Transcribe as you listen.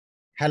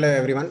Hello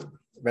everyone,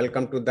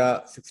 welcome to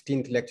the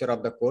 16th lecture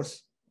of the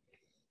course.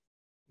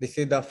 This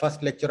is the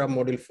first lecture of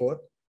module 4.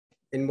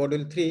 In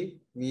module 3,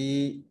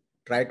 we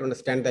try to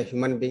understand the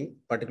human being,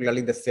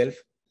 particularly the self.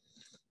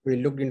 We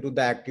looked into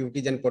the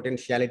activities and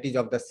potentialities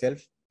of the self.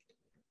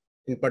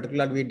 In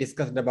particular, we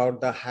discussed about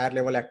the higher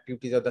level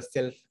activities of the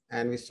self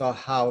and we saw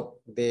how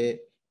they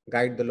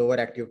guide the lower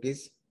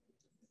activities.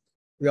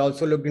 We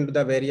also looked into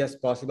the various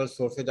possible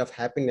sources of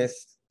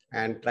happiness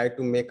and tried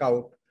to make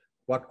out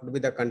what could be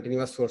the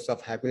continuous source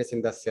of happiness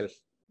in the self.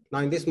 Now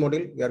in this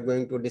module, we are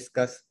going to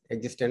discuss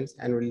existence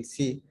and we'll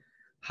see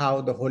how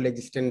the whole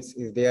existence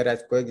is there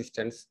as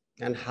coexistence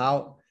and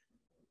how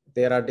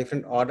there are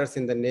different orders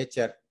in the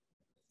nature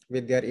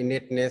with their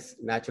innateness,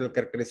 natural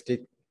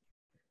characteristic,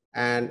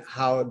 and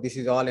how this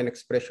is all an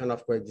expression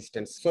of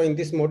coexistence. So in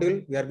this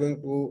module, we are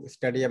going to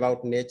study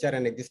about nature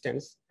and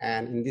existence.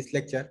 And in this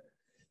lecture,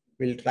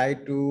 we'll try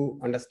to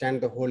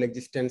understand the whole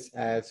existence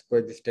as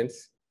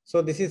coexistence.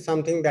 So this is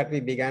something that we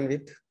began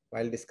with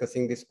while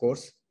discussing this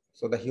course.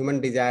 So the human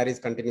desire is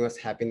continuous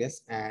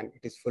happiness and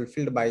it is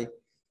fulfilled by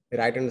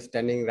right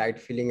understanding, right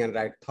feeling, and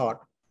right thought.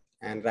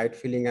 And right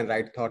feeling and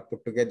right thought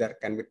put together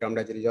can be termed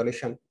as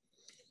resolution.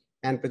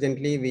 And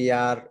presently we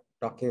are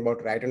talking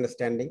about right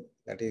understanding,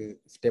 that is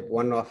step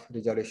 1 of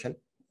resolution.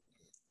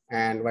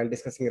 And while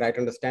discussing right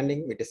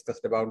understanding, we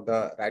discussed about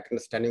the right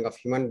understanding of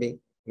human being.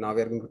 Now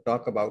we are going to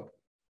talk about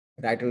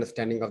right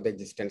understanding of the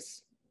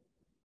existence.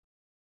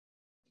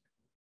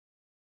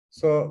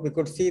 So we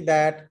could see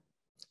that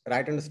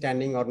right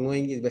understanding or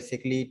knowing is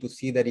basically to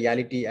see the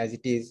reality as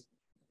it is.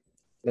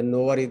 The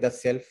knower is the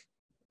self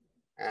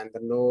and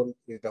the known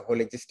is the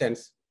whole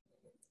existence.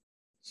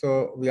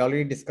 So we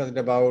already discussed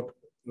about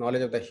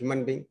knowledge of the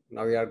human being.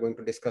 Now we are going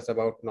to discuss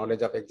about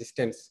knowledge of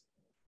existence.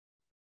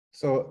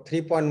 So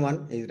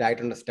 3.1 is right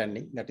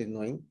understanding, that is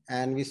knowing.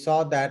 And we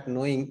saw that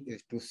knowing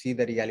is to see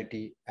the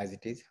reality as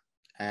it is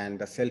and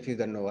the self is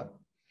the knower.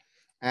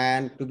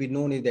 And to be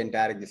known is the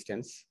entire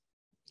existence.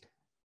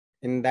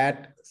 In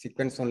that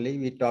sequence only,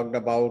 we talked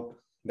about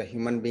the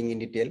human being in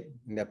detail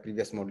in the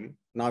previous module.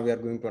 Now we are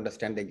going to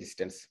understand the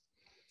existence.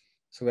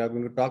 So we are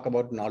going to talk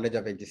about knowledge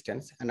of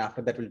existence, and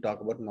after that we'll talk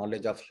about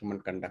knowledge of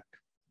human conduct.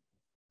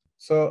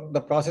 So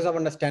the process of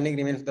understanding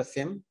remains the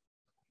same,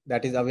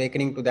 that is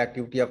awakening to the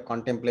activity of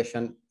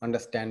contemplation,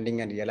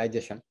 understanding, and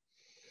realization.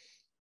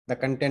 The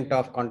content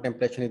of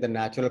contemplation is the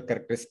natural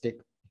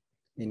characteristic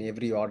in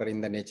every order in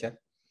the nature.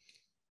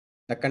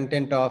 The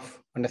content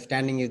of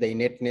understanding is the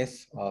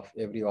innateness of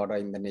every order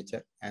in the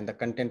nature, and the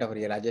content of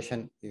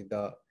realization is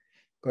the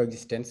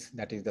coexistence,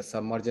 that is the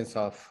submergence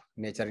of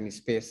nature in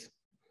space.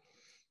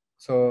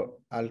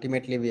 So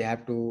ultimately, we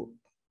have to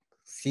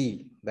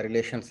see the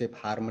relationship,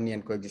 harmony,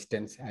 and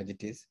coexistence as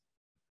it is.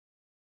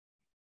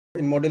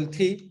 In module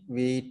 3,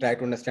 we try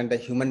to understand the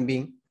human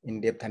being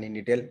in depth and in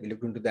detail. We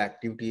look into the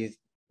activities,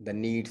 the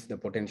needs, the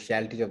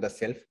potentialities of the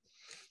self,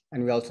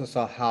 and we also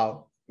saw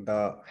how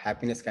the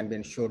happiness can be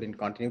ensured in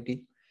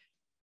continuity.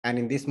 And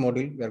in this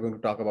module, we are going to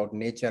talk about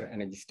nature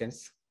and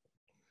existence.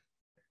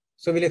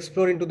 So we'll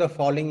explore into the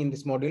following in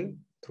this module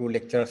through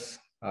lectures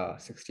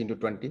 16 to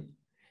 20.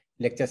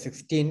 Lecture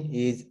 16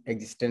 is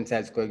existence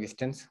as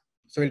coexistence.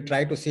 So we'll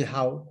try to see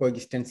how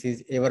coexistence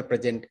is ever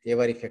present,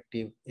 ever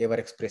effective, ever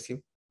expressive.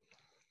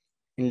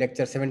 In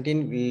lecture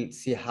 17, we'll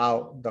see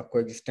how the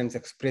coexistence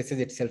expresses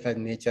itself as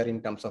nature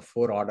in terms of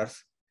 4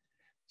 orders.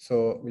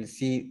 So we'll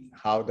see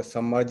how the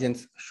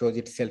submergence shows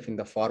itself in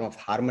the form of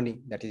harmony,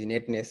 that is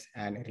innateness,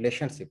 and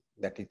relationship,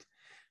 that is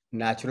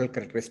natural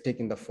characteristic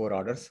in the 4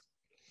 orders.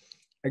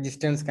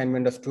 Existence can be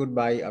understood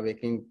by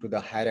awakening to the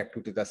higher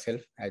activity of the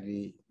self, as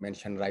we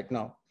mentioned right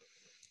now.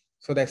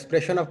 So the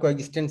expression of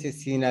coexistence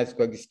is seen as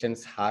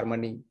coexistence,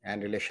 harmony,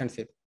 and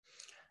relationship,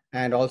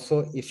 and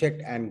also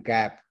effect and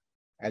gap,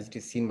 as it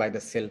is seen by the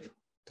self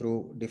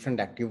through different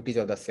activities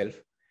of the self,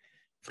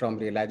 from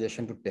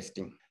realization to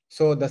testing.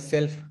 So the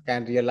self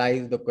can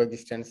realize the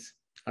coexistence,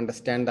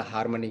 understand the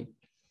harmony,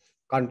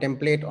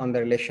 contemplate on the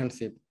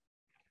relationship.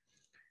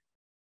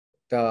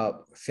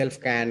 The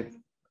self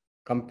can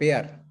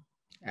compare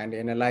and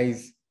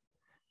analyze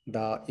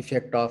the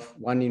effect of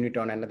one unit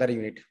on another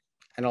unit.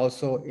 And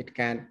also it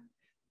can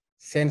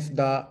sense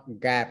the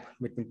gap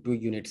between 2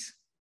 units.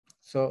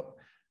 So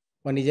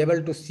one is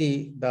able to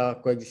see the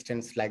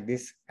coexistence like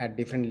this at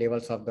different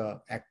levels of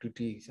the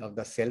activities of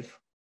the self.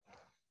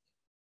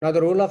 Now, the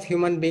role of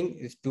human being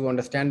is to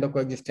understand the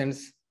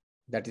coexistence,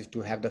 that is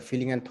to have the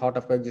feeling and thought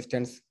of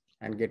coexistence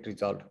and get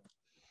resolved.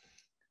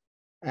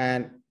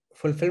 And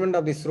fulfillment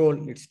of this role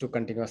leads to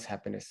continuous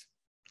happiness.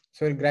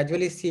 So we'll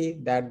gradually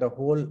see that the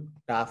whole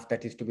task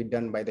that is to be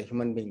done by the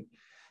human being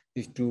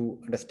is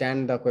to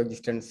understand the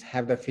coexistence,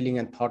 have the feeling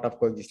and thought of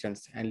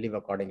coexistence, and live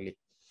accordingly.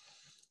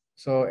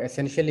 So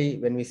essentially,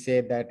 when we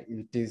say that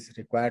it is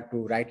required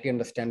to rightly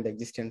understand the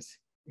existence,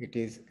 it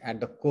is at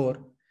the core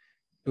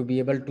to be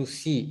able to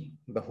see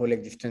the whole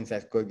existence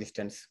as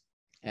coexistence.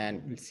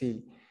 And we'll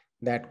see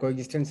that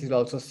coexistence is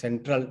also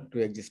central to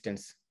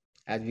existence.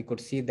 As we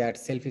could see that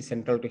self is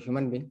central to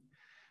human being,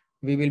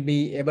 we will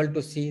be able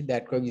to see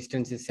that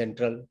coexistence is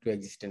central to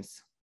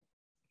existence.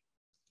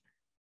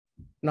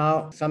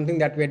 Now, something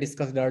that we had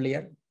discussed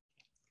earlier,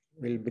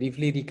 we'll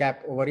briefly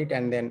recap over it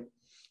and then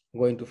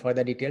go into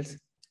further details.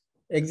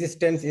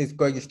 Existence is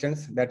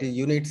coexistence, that is,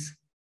 units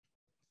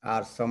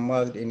are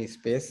submerged in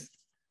space.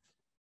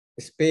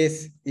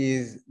 Space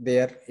is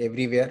there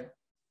everywhere,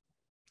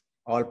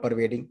 all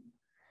pervading,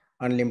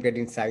 unlimited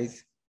in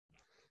size,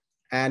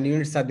 and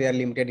units are there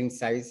limited in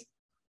size.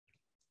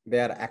 They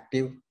are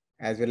active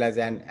as well as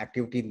an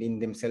activity in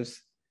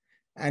themselves,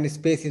 and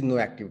space is no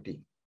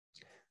activity.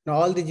 Now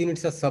all these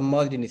units are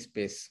submerged in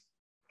space.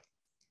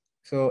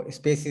 So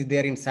space is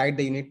there inside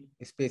the unit,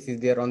 space is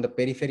there on the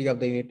periphery of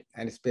the unit,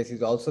 and space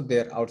is also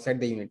there outside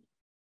the unit,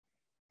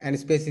 and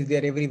space is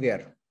there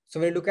everywhere. So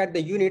when you look at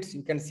the units,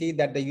 you can see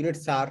that the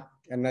units are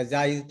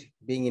energized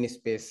being in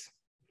space.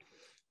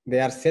 They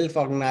are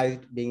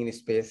self-organized being in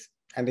space,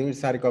 and the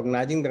units are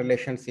recognizing the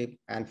relationship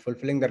and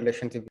fulfilling the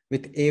relationship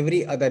with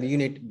every other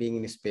unit being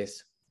in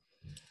space.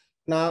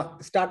 Now,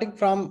 starting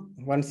from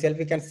oneself,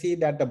 we can see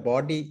that the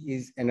body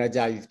is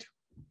energized,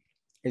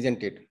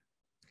 isn't it?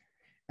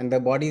 And the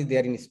body is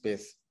there in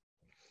space.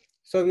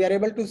 So we are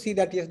able to see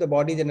that yes, the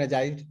body is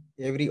energized.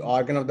 Every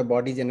organ of the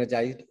body is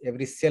energized.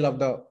 Every cell of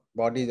the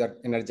body is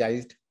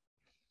energized.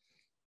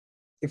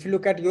 If you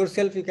look at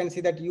yourself, you can see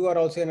that you are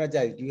also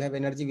energized. You have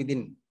energy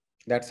within.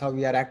 That's how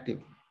we are active.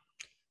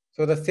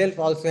 So the self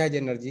also has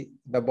energy.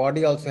 The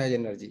body also has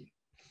energy.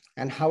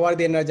 And how are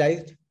they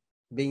energized?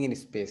 Being in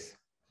space.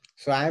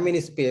 So I am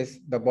in space,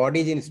 the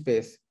body is in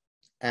space,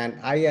 and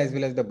I as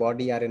well as the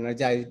body are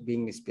energized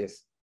being in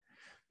space.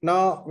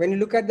 Now, when you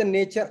look at the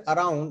nature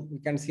around, you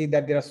can see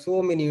that there are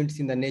so many units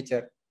in the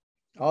nature.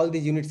 All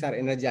these units are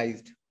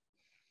energized.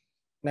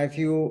 Now, if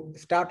you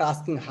start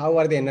asking how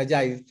are they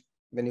energized,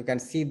 then you can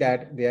see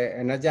that they are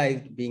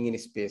energized being in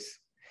space.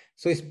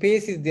 So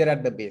space is there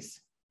at the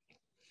base.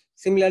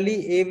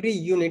 Similarly, every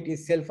unit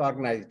is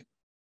self-organized.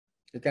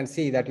 You can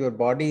see that your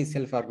body is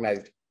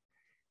self-organized.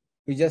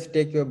 You just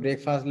take your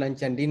breakfast,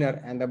 lunch, and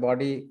dinner, and the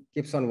body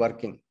keeps on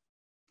working,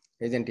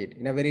 isn't it?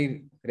 In a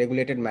very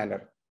regulated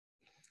manner,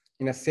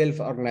 in a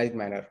self-organized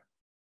manner.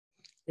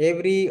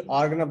 Every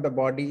organ of the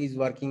body is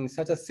working in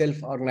such a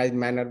self-organized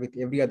manner with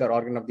every other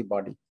organ of the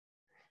body.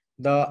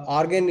 The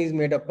organ is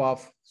made up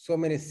of so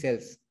many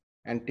cells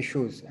and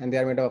tissues, and they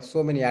are made up of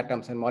so many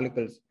atoms and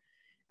molecules,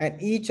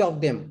 and each of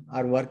them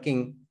are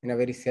working in a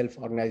very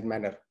self-organized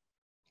manner.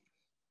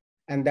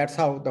 And that's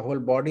how the whole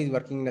body is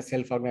working in a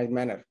self-organized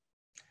manner.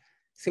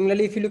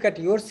 Similarly, if you look at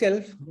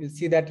yourself, you'll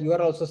see that you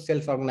are also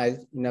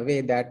self-organized in a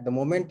way that the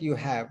moment you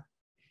have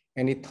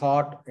any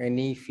thought,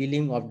 any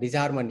feeling of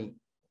disharmony,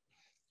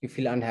 you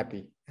feel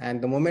unhappy.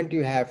 And the moment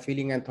you have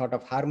feeling and thought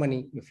of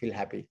harmony, you feel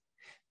happy.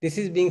 This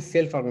is being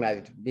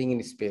self-organized, being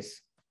in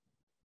space.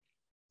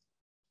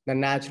 The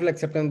natural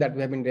acceptance that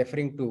we have been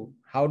referring to,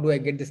 how do I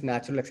get this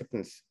natural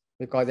acceptance?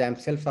 Because I am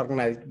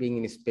self-organized,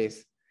 being in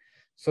space.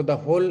 So the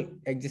whole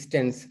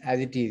existence as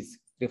it is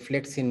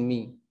reflects in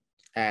me,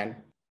 and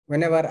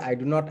whenever I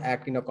do not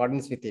act in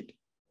accordance with it,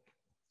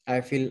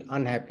 I feel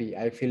unhappy,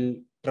 I feel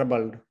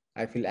troubled,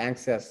 I feel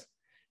anxious.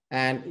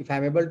 And if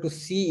I'm able to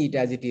see it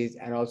as it is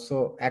and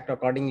also act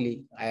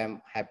accordingly, I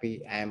am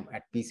happy, I am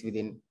at peace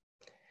within.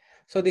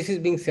 So this is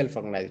being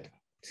self-organized.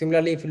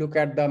 Similarly, if you look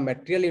at the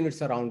material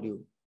units around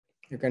you,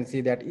 you can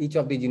see that each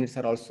of these units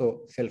are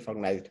also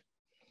self-organized.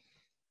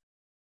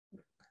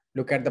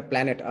 Look at the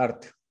planet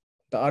Earth.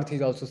 The Earth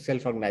is also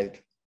self-organized.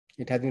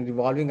 It has been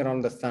revolving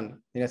around the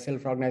sun in a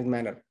self-organized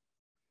manner.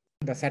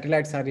 The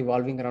satellites are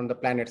revolving around the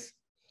planets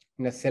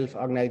in a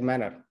self-organized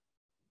manner.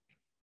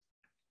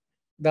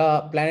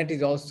 The planet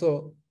is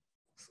also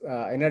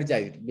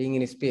energized, being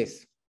in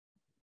space.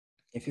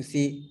 If you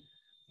see,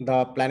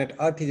 the planet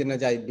Earth is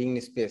energized, being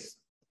in space.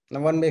 Now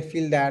one may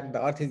feel that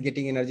the Earth is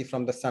getting energy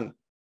from the sun.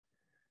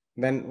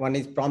 Then one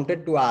is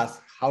prompted to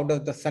ask, how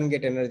does the sun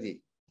get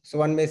energy? So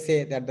one may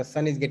say that the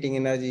sun is getting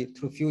energy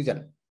through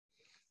fusion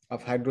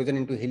of hydrogen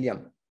into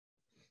helium.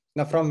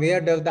 Now from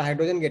where does the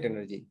hydrogen get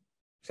energy?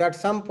 So at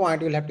some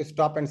point, you'll have to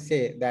stop and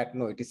say that,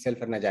 no, it is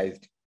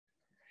self-energized.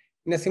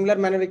 In a similar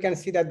manner, we can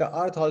see that the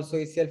Earth also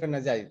is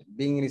self-energized,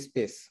 being in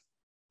space.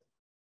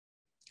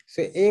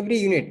 So every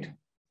unit,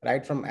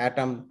 right from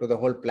atom to the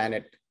whole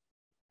planet,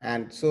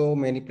 and so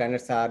many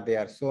planets are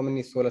there, so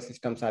many solar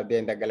systems are there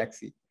in the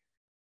galaxy,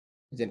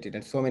 isn't it?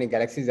 And so many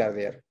galaxies are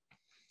there.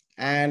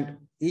 And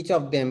each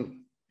of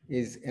them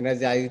is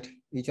energized,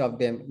 each of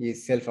them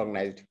is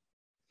self-organized.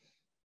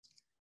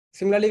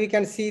 Similarly, we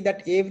can see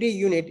that every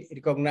unit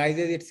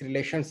recognizes its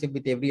relationship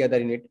with every other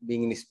unit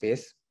being in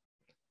space.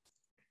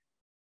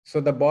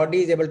 So the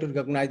body is able to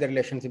recognize the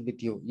relationship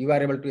with you. You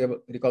are able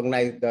to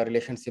recognize the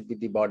relationship with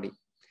the body.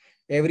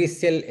 Every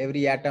cell,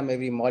 every atom,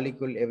 every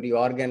molecule, every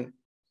organ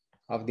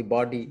of the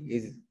body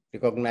is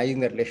recognizing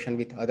the relation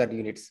with other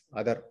units,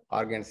 other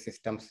organs,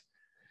 systems,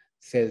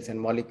 cells, and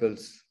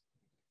molecules,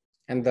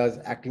 and thus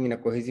acting in a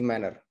cohesive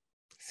manner.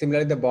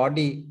 Similarly, the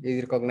body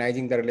is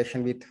recognizing the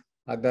relation with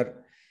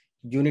other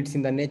units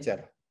in the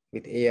nature,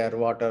 with air,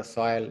 water,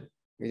 soil,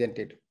 isn't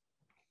it?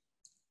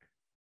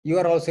 You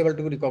are also able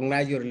to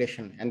recognize your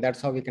relation, and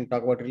that's how we can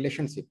talk about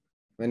relationship.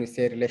 When we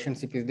say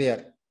relationship is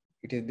there,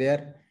 it is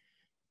there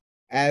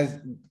as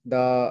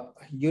the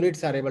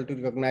units are able to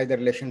recognize the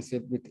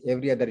relationship with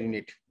every other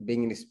unit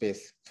being in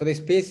space. So the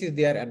space is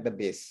there at the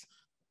base.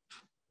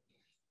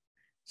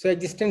 So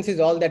existence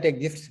is all that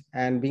exists,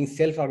 and being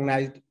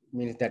self-organized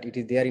means that it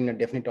is there in a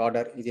definite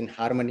order, is in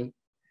harmony,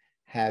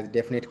 has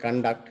definite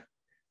conduct.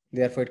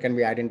 Therefore, it can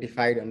be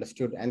identified,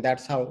 understood, and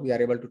that's how we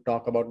are able to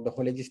talk about the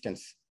whole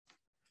existence.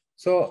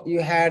 So you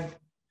had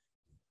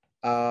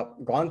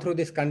gone through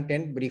this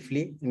content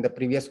briefly in the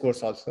previous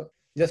course also.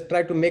 Just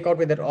try to make out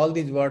whether all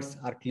these words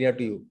are clear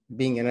to you: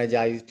 being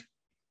energized,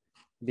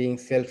 being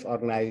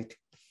self-organized,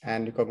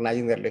 and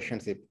recognizing the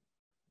relationship.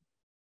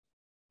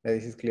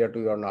 This is clear to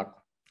you or not,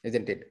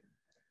 isn't it?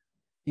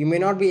 You may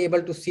not be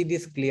able to see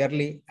this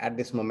clearly at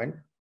this moment,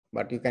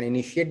 but you can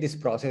initiate this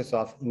process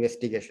of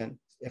investigation,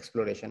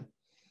 exploration.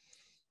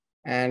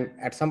 And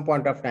at some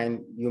point of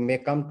time, you may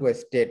come to a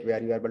state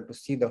where you are able to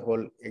see the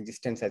whole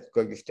existence as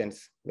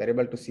coexistence. You are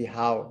able to see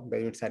how the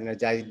units are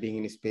energized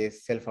being in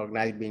space,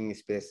 self-organized being in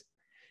space,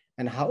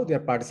 and how they are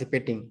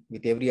participating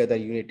with every other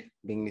unit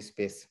being in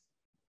space.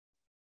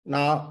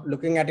 Now,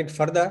 looking at it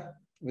further,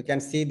 we can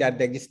see that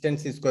the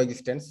existence is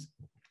coexistence.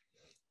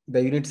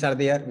 The units are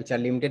there, which are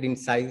limited in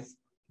size.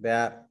 They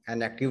are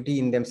an activity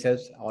in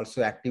themselves,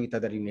 also active with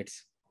other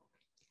units.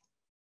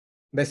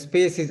 The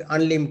space is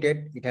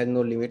unlimited. It has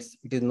no limits.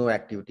 It is no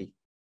activity.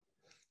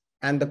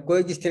 And the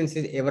coexistence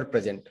is ever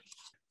present.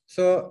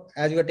 So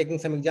as you are taking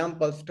some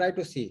examples, try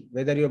to see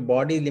whether your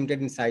body is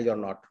limited in size or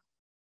not.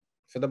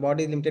 So the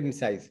body is limited in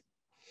size.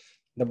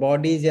 The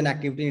body is an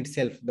activity in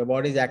itself. The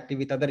body is active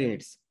with other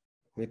units,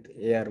 with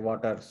air,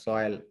 water,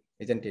 soil,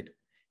 isn't it?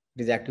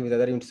 It is active with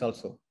other units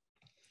also.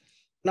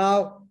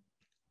 Now,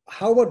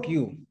 how about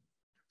you?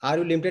 Are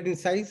you limited in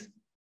size?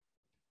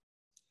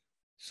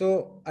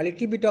 So a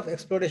little bit of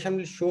exploration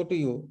will show to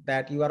you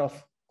that you are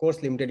of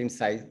course limited in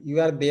size. You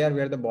are there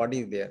where the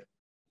body is there.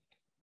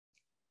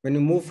 When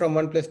you move from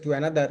one place to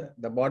another,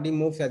 the body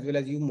moves as well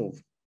as you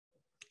move.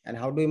 And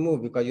how do you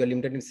move? Because you are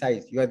limited in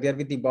size. You are there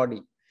with the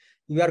body.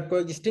 You are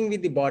coexisting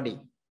with the body,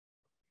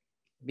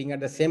 being at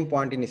the same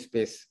point in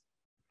space.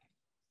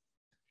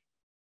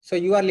 So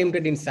you are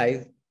limited in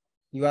size.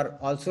 You are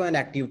also an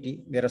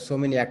activity. There are so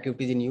many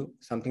activities in you,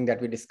 something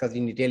that we discussed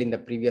in detail in the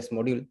previous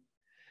module.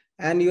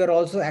 And you are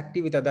also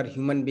active with other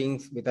human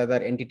beings, with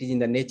other entities in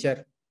the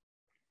nature.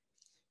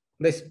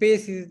 The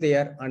space is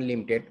there,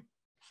 unlimited.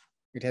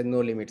 It has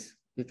no limits.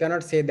 You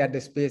cannot say that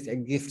the space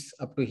exists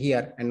up to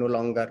here and no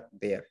longer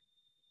there.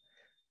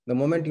 The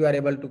moment you are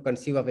able to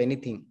conceive of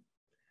anything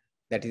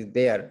that is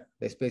there,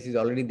 the space is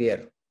already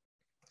there.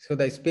 So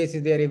the space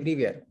is there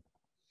everywhere.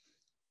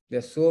 There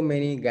are so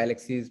many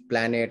galaxies,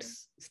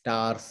 planets,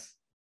 stars,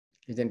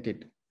 isn't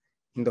it,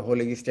 in the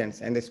whole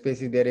existence, and the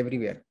space is there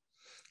everywhere.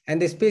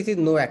 And the space is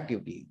no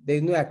activity. There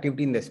is no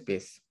activity in the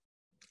space.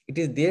 It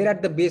is there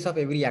at the base of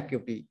every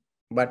activity,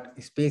 but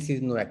space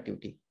is no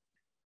activity.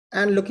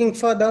 And looking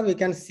further, we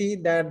can see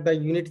that the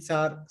units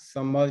are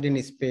submerged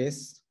in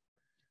space.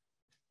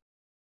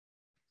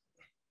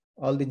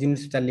 All the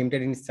units which are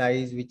limited in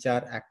size, which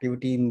are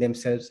activity in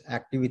themselves,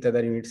 active with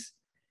other units,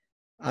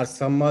 are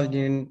submerged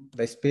in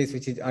the space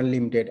which is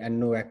unlimited and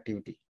no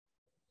activity.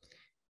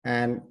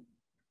 And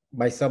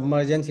by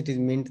submergence, it is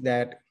meant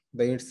that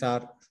the units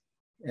are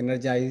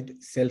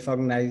energized,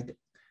 self-organized,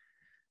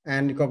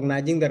 and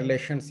recognizing the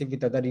relationship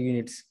with other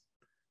units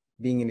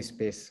being in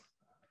space.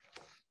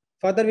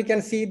 Further, we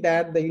can see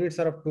that the units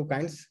are of two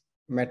kinds,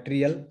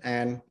 material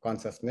and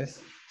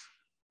consciousness.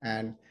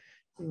 And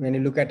when you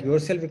look at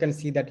yourself, you can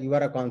see that you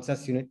are a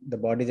conscious unit, the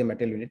body is a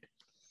material unit.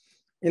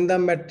 In the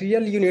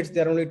material units,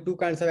 there are only two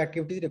kinds of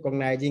activities,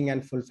 recognizing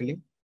and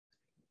fulfilling.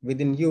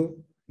 Within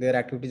you, there are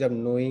activities of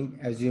knowing,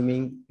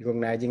 assuming,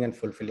 recognizing, and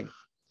fulfilling.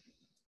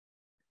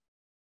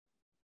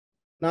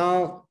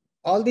 Now,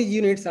 all these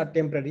units are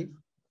temporary.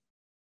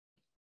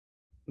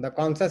 The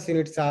conscious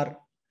units are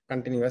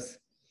continuous.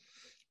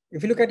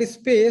 If you look at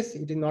space,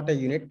 it is not a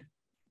unit.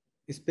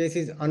 Space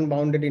is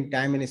unbounded in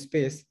time and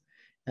space,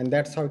 and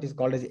that's how it is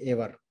called as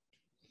ever.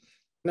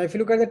 Now, if you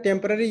look at the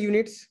temporary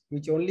units,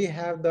 which only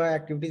have the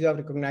activities of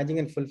recognizing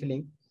and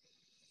fulfilling,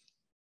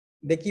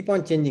 they keep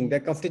on changing. Their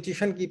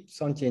constitution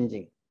keeps on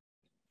changing.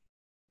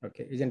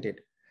 Okay, isn't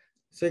it?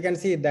 So you can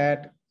see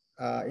that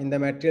in the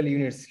material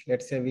units,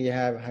 let's say we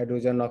have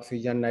hydrogen,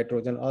 oxygen,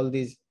 nitrogen, all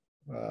these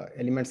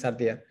elements are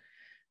there.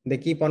 They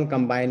keep on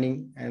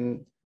combining,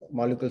 and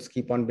molecules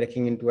keep on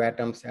breaking into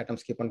atoms.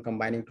 Atoms keep on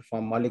combining to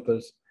form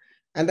molecules,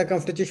 and the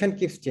constitution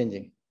keeps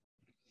changing.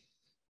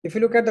 If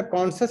you look at the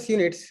conscious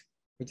units,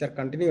 which are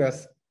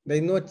continuous, there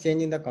is no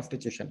change in the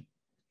constitution.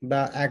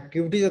 The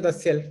activities of the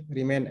self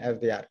remain as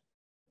they are.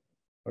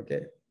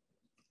 Okay,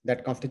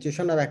 that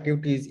constitution of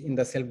activities in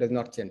the self does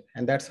not change,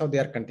 and that's how they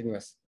are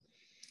continuous.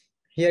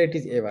 Here it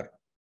is ever.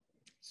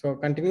 So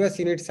continuous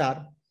units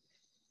are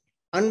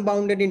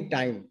unbounded in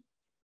time,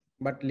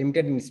 but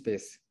limited in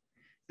space.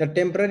 The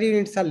temporary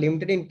units are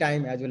limited in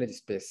time as well as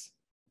space.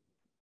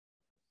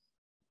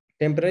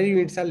 Temporary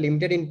units are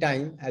limited in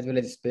time as well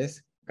as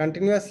space.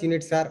 Continuous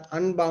units are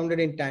unbounded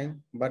in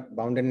time, but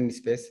bounded in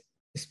space.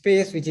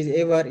 Space, which is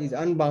ever, is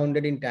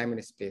unbounded in time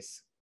and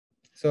space.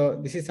 So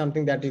this is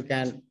something that you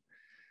can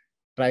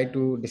try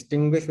to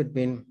distinguish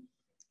between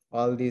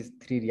all these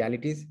three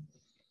realities: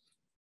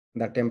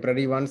 the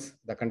temporary ones,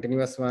 the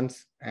continuous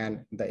ones,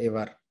 and the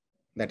ever,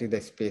 that is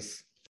the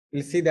space.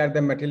 You'll see that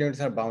the material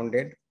units are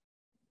bounded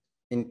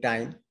in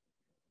time.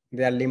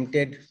 They are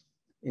limited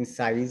in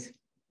size.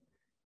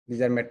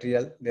 These are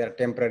material, they are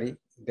temporary,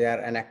 they are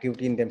an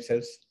activity in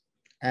themselves.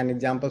 And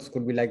examples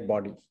could be like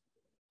body.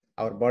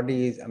 Our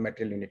body is a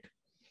material unit.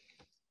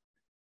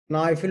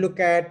 Now, if you look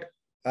at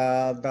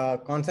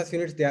the conscious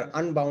units, they are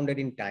unbounded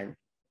in time.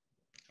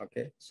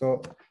 Okay,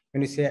 so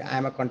when you say I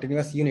am a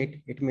continuous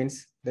unit, it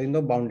means there is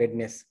no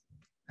boundedness.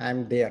 I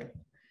am there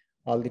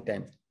all the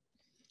time.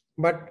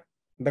 But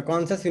the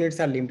conscious units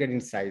are limited in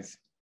size.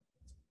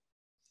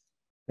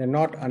 They're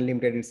not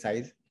unlimited in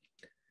size.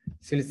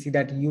 So you'll see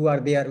that you are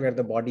there where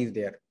the body is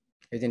there,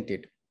 isn't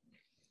it?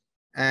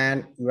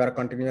 And you are a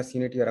continuous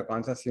unit, you are a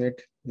conscious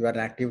unit, you are an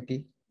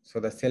activity. So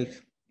the self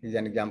is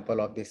an example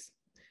of this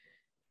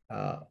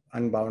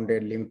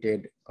unbounded,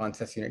 limited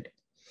conscious unit.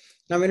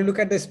 Now, when you look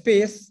at the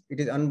space, it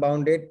is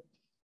unbounded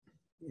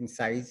in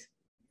size.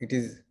 It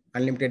is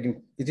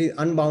unlimited. It is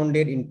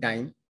unbounded in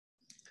time.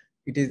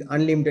 It is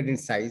unlimited in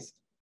size.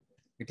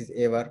 It is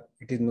ever.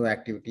 It is no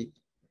activity.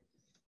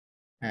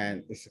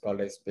 And this is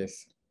called a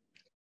space.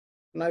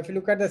 Now, if you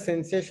look at the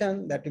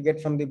sensation that you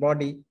get from the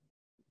body,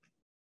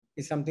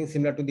 is something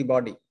similar to the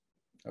body.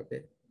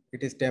 Okay,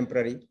 it is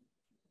temporary.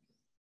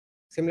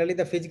 Similarly,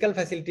 the physical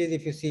facilities,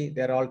 if you see,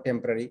 they are all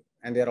temporary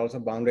and they are also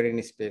bounded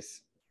in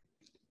space.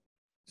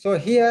 So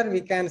here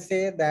we can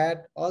say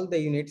that all the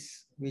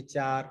units which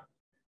are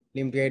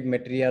limited,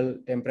 material,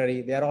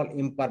 temporary, they are all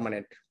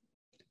impermanent.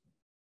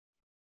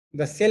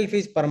 The self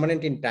is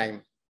permanent in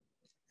time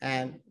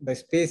and the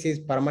space is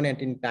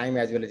permanent in time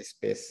as well as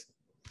space.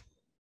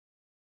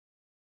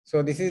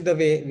 So this is the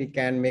way we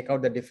can make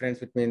out the difference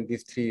between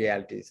these three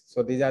realities.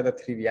 So these are the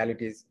three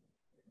realities.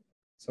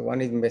 So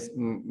one is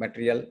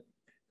material,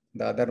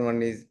 the other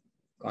one is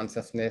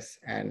consciousness,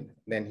 and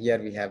then here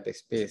we have the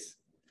space.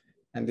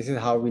 And this is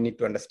how we need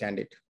to understand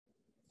it.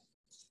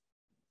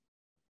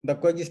 The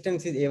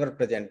coexistence is ever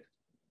present.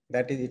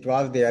 That is, it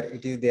was there,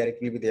 it is there, it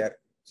will be there.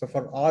 So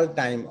for all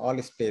time,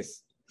 all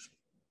space,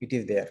 it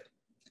is there.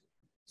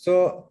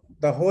 So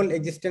the whole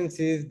existence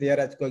is there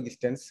as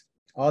coexistence.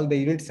 All the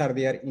units are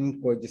there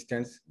in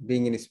coexistence,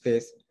 being in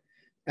space.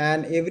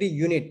 And every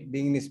unit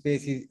being in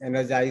space is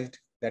energized,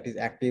 that is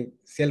active,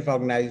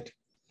 self-organized,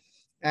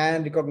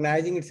 and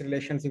recognizing its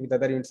relationship with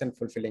other units and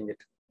fulfilling it.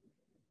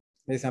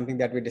 This is something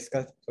that we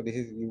discussed. So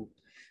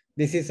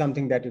this is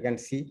something that you can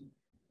see.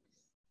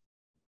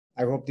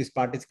 I hope this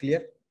part is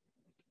clear.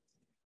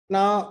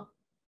 Now,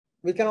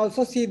 we can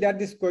also see that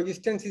this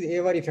coexistence is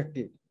ever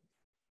effective.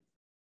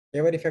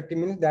 Ever effective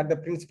means that the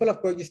principle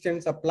of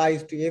coexistence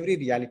applies to every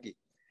reality,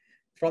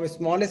 from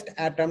smallest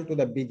atom to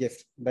the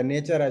biggest, the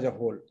nature as a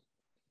whole.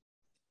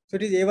 So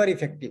it is ever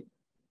effective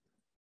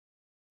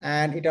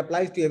and it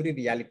applies to every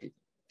reality.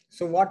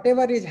 So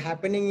whatever is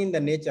happening in the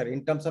nature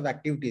in terms of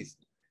activities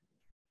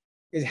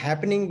is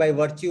happening by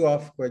virtue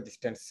of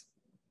coexistence.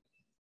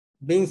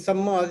 Being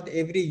submerged,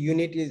 every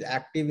unit is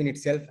active in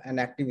itself and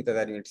active with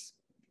other units.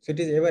 So it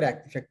is ever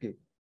effective,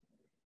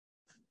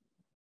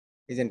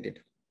 isn't it?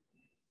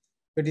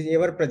 So it is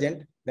ever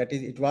present, that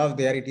is, it was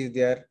there, it is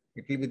there,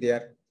 it will be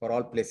there for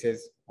all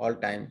places, all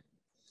time.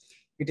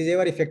 It is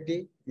ever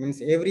effective,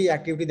 means every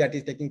activity that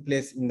is taking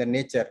place in the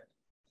nature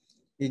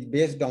is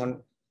based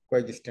on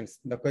coexistence.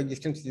 The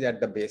coexistence is at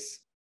the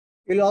base.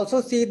 You'll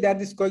also see that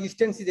this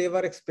coexistence is ever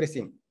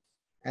expressing.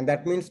 And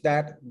that means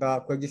that the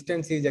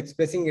coexistence is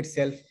expressing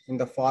itself in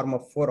the form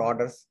of 4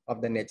 orders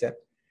of the nature: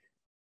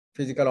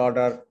 physical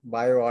order,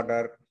 bio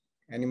order,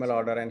 animal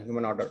order, and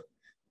human order.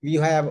 We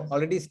have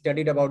already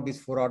studied about these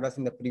 4 orders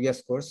in the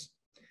previous course.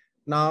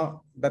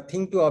 Now, the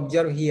thing to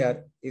observe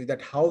here is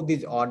that how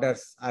these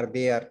orders are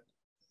there,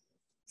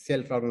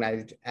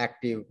 self-organized,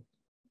 active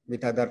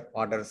with other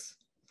orders,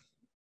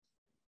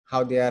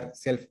 how they are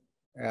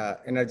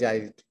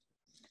self-energized.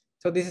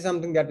 So this is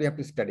something that we have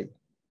to study.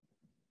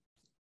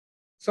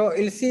 So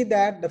you'll see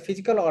that the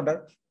physical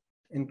order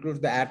includes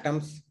the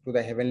atoms to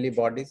the heavenly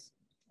bodies.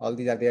 All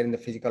these are there in the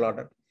physical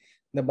order.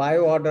 The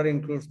bio order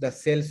includes the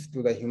cells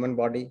to the human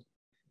body.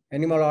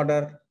 Animal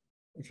order,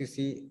 if you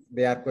see,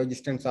 they are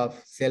coexistence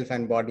of self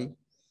and body.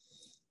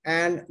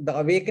 And the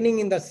awakening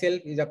in the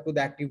self is up to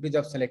the activities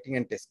of selecting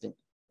and testing.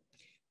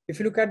 If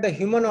you look at the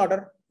human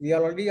order, we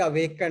are already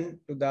awakened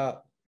to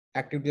the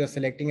activities of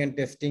selecting and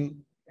testing,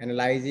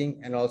 analyzing,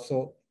 and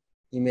also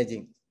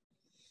imaging.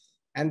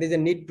 And there's a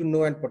need to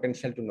know and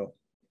potential to know.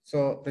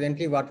 So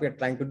presently what we are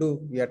trying to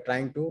do, we are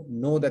trying to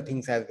know the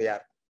things as they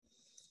are.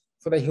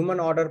 So the human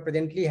order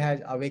presently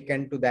has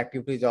awakened to the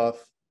activities of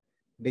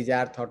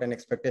desire, thought, and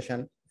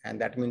expectation.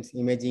 And that means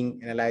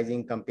imaging,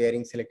 analyzing,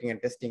 comparing, selecting,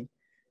 and testing,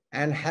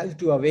 and has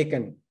to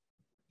awaken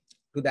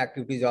to the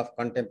activities of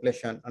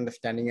contemplation,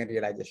 understanding, and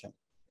realization.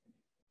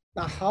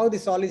 Now, how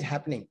this all is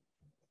happening,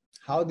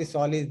 how this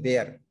all is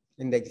there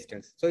in the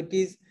existence. So it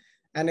is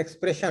an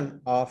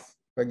expression of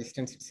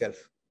coexistence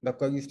itself. The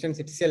coexistence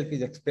itself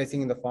is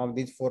expressing in the form of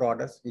these four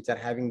orders, which are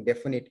having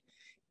definite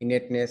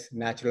innateness,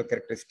 natural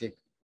characteristic,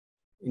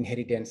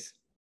 inheritance,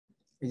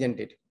 isn't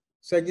it?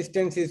 So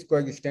existence is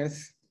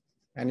coexistence,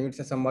 and units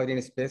are somewhere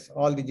in space.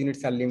 All the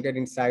units are limited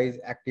in size,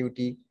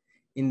 activity,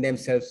 in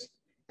themselves,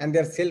 and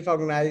they're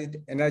self-organized,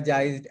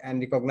 energized,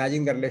 and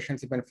recognizing the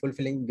relationship and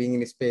fulfilling being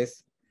in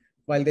space.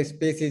 While the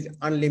space is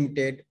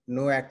unlimited,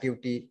 no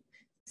activity,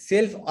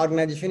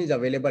 self-organization is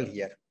available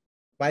here.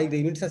 While the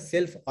units are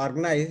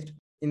self-organized,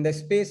 in the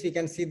space, we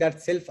can see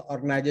that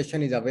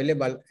self-organization is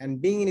available,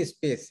 and being in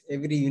space,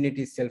 every unit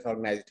is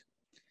self-organized.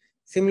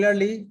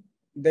 Similarly,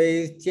 there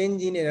is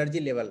change in energy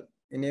level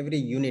in every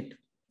unit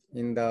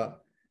in the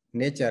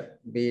nature,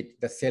 be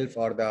it the self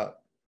or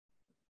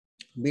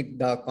be it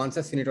the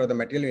conscious unit or the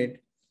material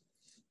unit.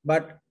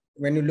 But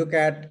when you look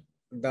at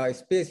the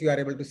space, you are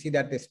able to see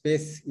that the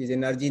space is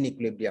energy in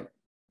equilibrium.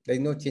 There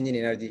is no change in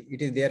energy.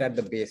 It is there at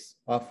the base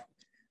of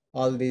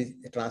all these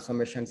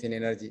transformations in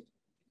energy.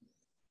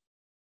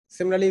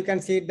 Similarly, you can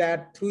see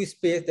that through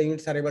space, the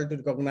units are able to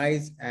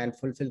recognize and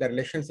fulfill the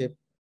relationship,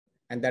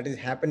 and that is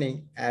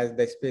happening as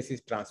the space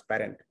is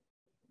transparent.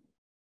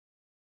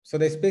 So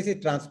the space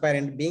is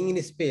transparent. Being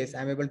in space,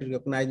 I'm able to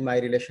recognize my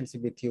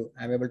relationship with you.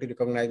 I'm able to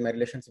recognize my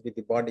relationship with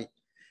the body.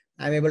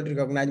 I'm able to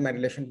recognize my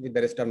relationship with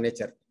the rest of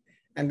nature.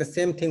 And the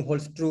same thing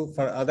holds true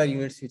for other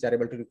units which are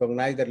able to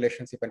recognize the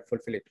relationship and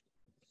fulfill it.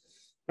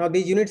 Now,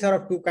 these units are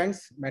of two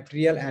kinds,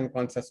 material and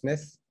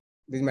consciousness.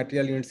 These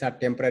material units are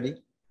temporary,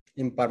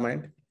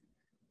 impermanent.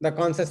 The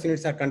conscious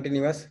units are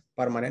continuous,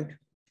 permanent.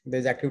 There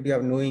is activity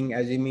of knowing,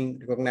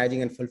 assuming,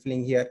 recognizing, and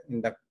fulfilling here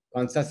in the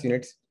conscious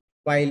units.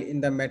 While in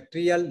the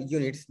material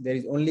units, there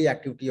is only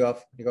activity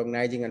of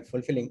recognizing and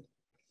fulfilling.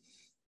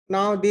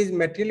 Now, these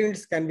material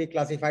units can be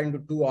classified into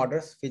two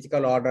orders,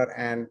 physical order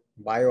and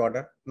bio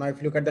order. Now, if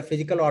you look at the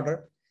physical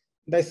order,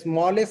 the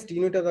smallest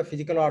unit of the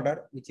physical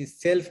order, which is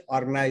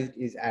self-organized,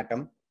 is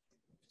atom.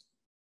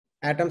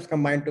 Atoms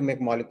combine to make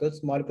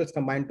molecules. Molecules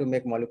combine to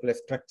make molecular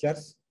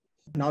structures.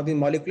 Now, the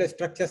molecular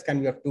structures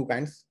can be of two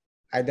kinds.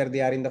 Either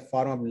they are in the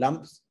form of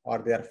lumps or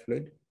they are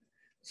fluid.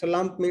 So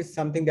lump means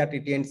something that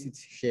retains its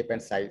shape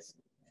and size.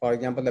 For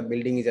example, the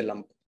building is a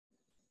lump.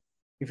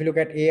 If you look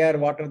at air,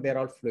 water, they're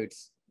all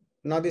fluids.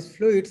 Now these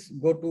fluids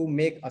go to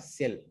make a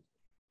cell.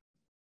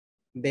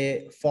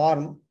 They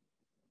form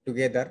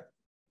together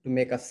to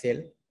make a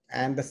cell,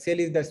 and the cell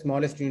is the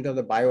smallest unit of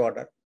the bio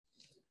order.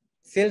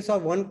 Cells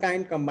of one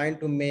kind combine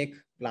to make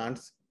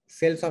plants.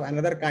 Cells of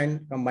another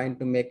kind combine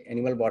to make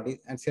animal bodies,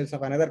 and cells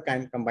of another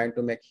kind combine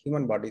to make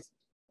human bodies.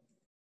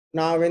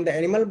 Now, when the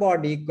animal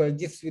body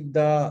coexists with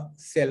the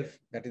self,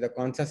 that is the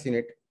conscious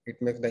unit, it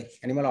makes the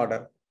animal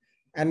order.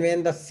 And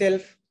when the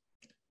self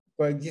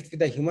coexists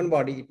with the human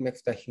body, it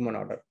makes the human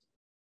order,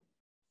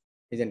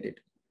 isn't it?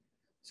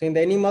 So in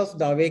the animals,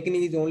 the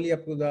awakening is only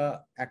up to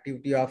the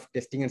activity of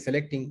testing and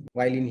selecting,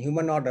 while in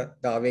human order,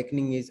 the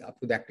awakening is up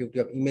to the activity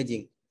of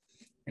imaging,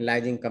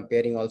 analyzing,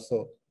 comparing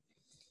also.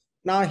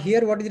 Now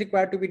here, what is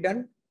required to be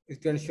done is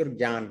to ensure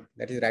jnana,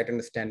 that is right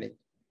understanding.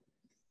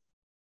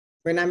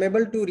 When I'm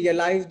able to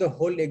realize the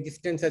whole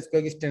existence as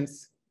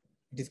coexistence,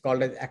 it is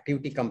called as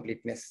activity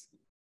completeness.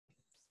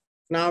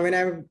 Now, when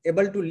I'm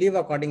able to live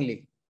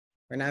accordingly,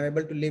 when I'm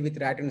able to live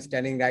with right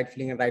understanding, right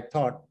feeling, and right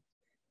thought,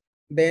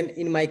 then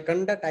in my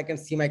conduct, I can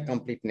see my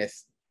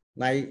completeness.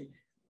 My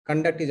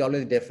conduct is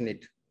always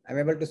definite. I'm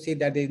able to see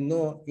that there is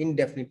no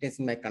indefiniteness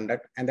in my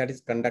conduct, and that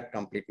is conduct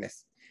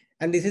completeness.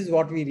 And this is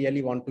what we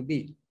really want to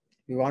be.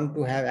 We want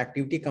to have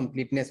activity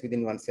completeness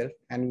within oneself,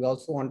 and we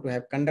also want to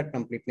have conduct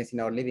completeness in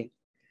our living.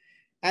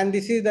 And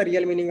this is the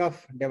real meaning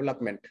of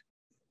development,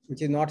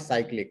 which is not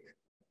cyclic.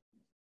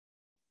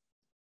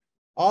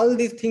 All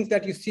these things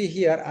that you see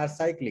here are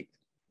cyclic.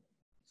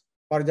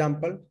 For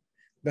example,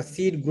 the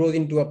seed grows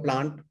into a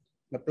plant,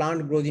 the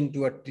plant grows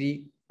into a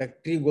tree, the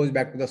tree goes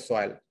back to the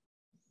soil,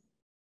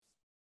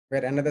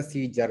 where another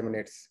seed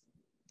germinates,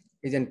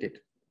 isn't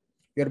it?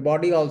 Your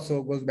body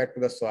also goes back to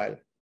the soil.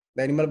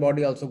 The animal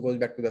body also goes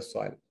back to the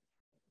soil.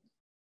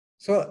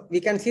 So we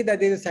can see that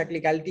there is a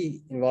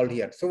cyclicality involved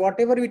here. So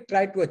whatever we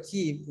try to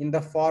achieve in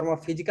the form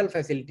of physical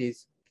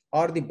facilities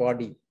or the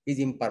body is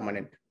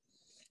impermanent.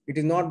 It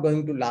is not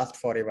going to last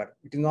forever.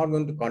 It is not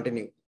going to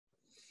continue.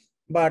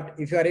 But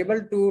if you are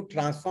able to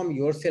transform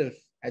yourself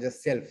as a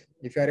self,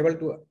 if you are able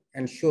to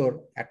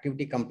ensure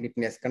activity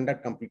completeness,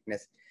 conduct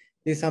completeness,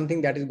 this is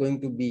something that is going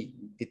to be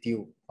with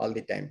you all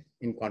the time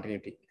in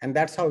continuity. And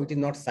that's how it is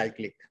not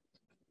cyclic.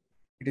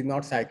 It is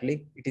not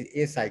cyclic, it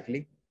is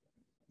acyclic.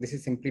 This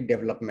is simply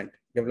development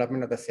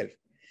of the self.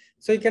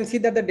 So you can see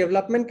that the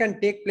development can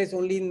take place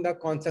only in the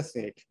conscious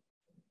unit.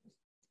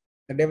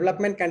 The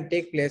development can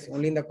take place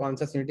only in the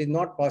conscious unit. It is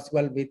not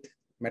possible with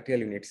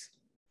material units.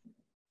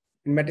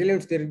 In material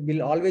units, there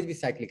will always be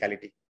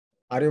cyclicality.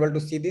 Are you able to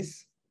see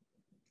this?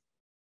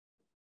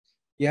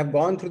 You have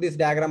gone through this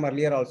diagram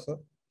earlier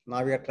also.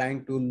 Now we are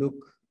trying to look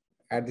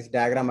at this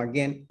diagram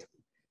again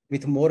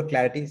with more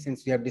clarity,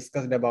 since we have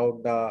discussed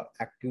about the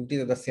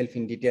activities of the self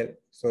in detail.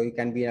 So you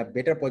can be in a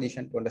better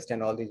position to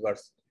understand all these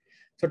words.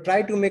 So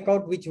try to make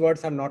out which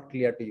words are not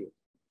clear to you.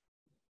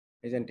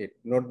 isn't it?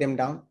 Note them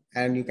down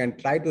and you can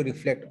try to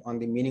reflect on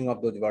the meaning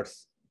of those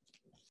words.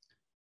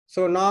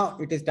 So now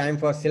it is time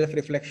for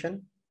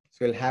self-reflection.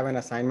 So we'll have an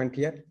assignment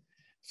here.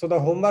 So the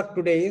homework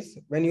today is,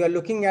 when you are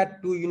looking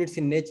at two units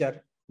in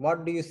nature,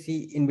 what do you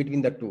see in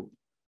between the two?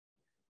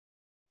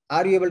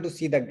 Are you able to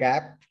see the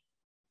gap,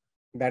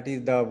 that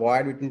is the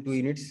void between two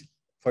units?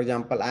 For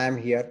example, I am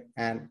here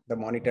and the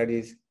monitor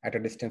is at a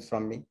distance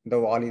from me. The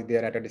wall is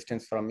there at a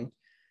distance from me.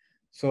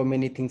 So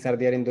many things are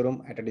there in the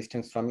room at a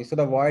distance from me. So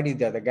the void is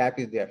there, the gap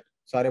is there.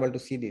 So are you able to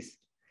see this?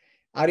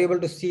 Are you able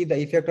to see the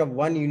effect of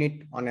one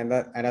unit on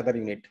another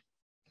unit?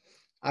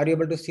 Are you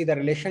able to see the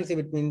relationship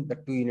between the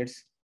two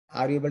units?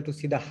 Are you able to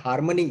see the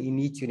harmony in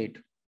each unit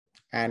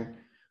and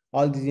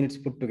all these units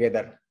put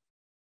together?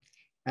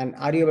 And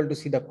are you able to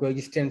see the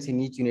coexistence in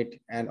each unit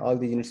and all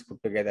these units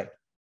put together?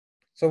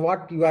 So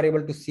what you are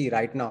able to see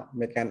right now,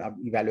 make an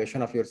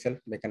evaluation of yourself,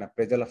 make an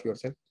appraisal of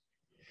yourself.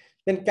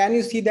 Then can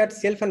you see that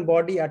self and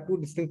body are two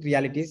distinct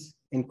realities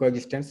in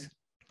coexistence?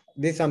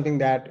 This is something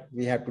that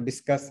we have to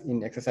discuss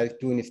in exercise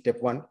 2 in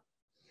step 1.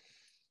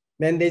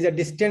 Then there is a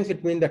distance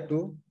between the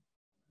two,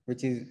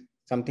 which is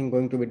something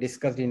going to be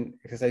discussed in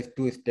exercise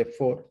 2 step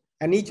 4.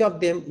 And each of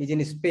them is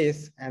in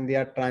space and they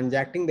are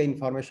transacting the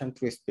information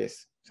through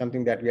space,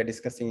 something that we are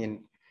discussing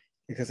in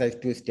exercise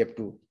 2 step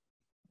 2.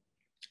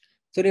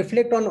 So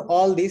reflect on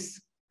all this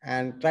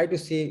and try to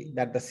see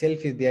that the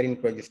self is there in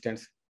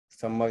coexistence,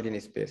 submerged in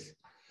space.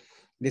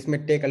 This may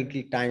take a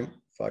little time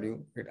for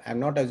you. I'm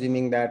not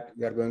assuming that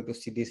you are going to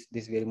see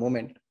this very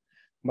moment,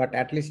 but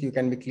at least you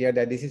can be clear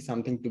that this is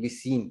something to be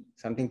seen,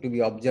 something to be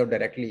observed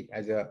directly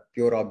as a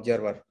pure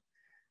observer,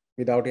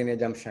 without any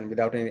assumption,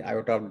 without any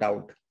iota of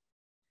doubt.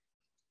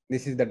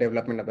 This is the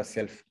development of the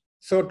self.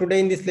 So today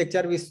in this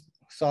lecture, we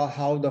saw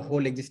how the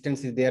whole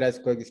existence is there as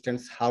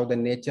coexistence, how the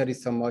nature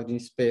is submerged in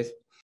space,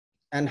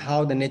 and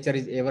how the nature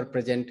is ever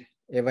present,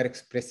 ever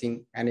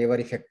expressing, and ever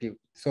effective.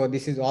 So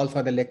this is all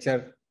for the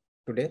lecture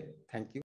today. Thank you.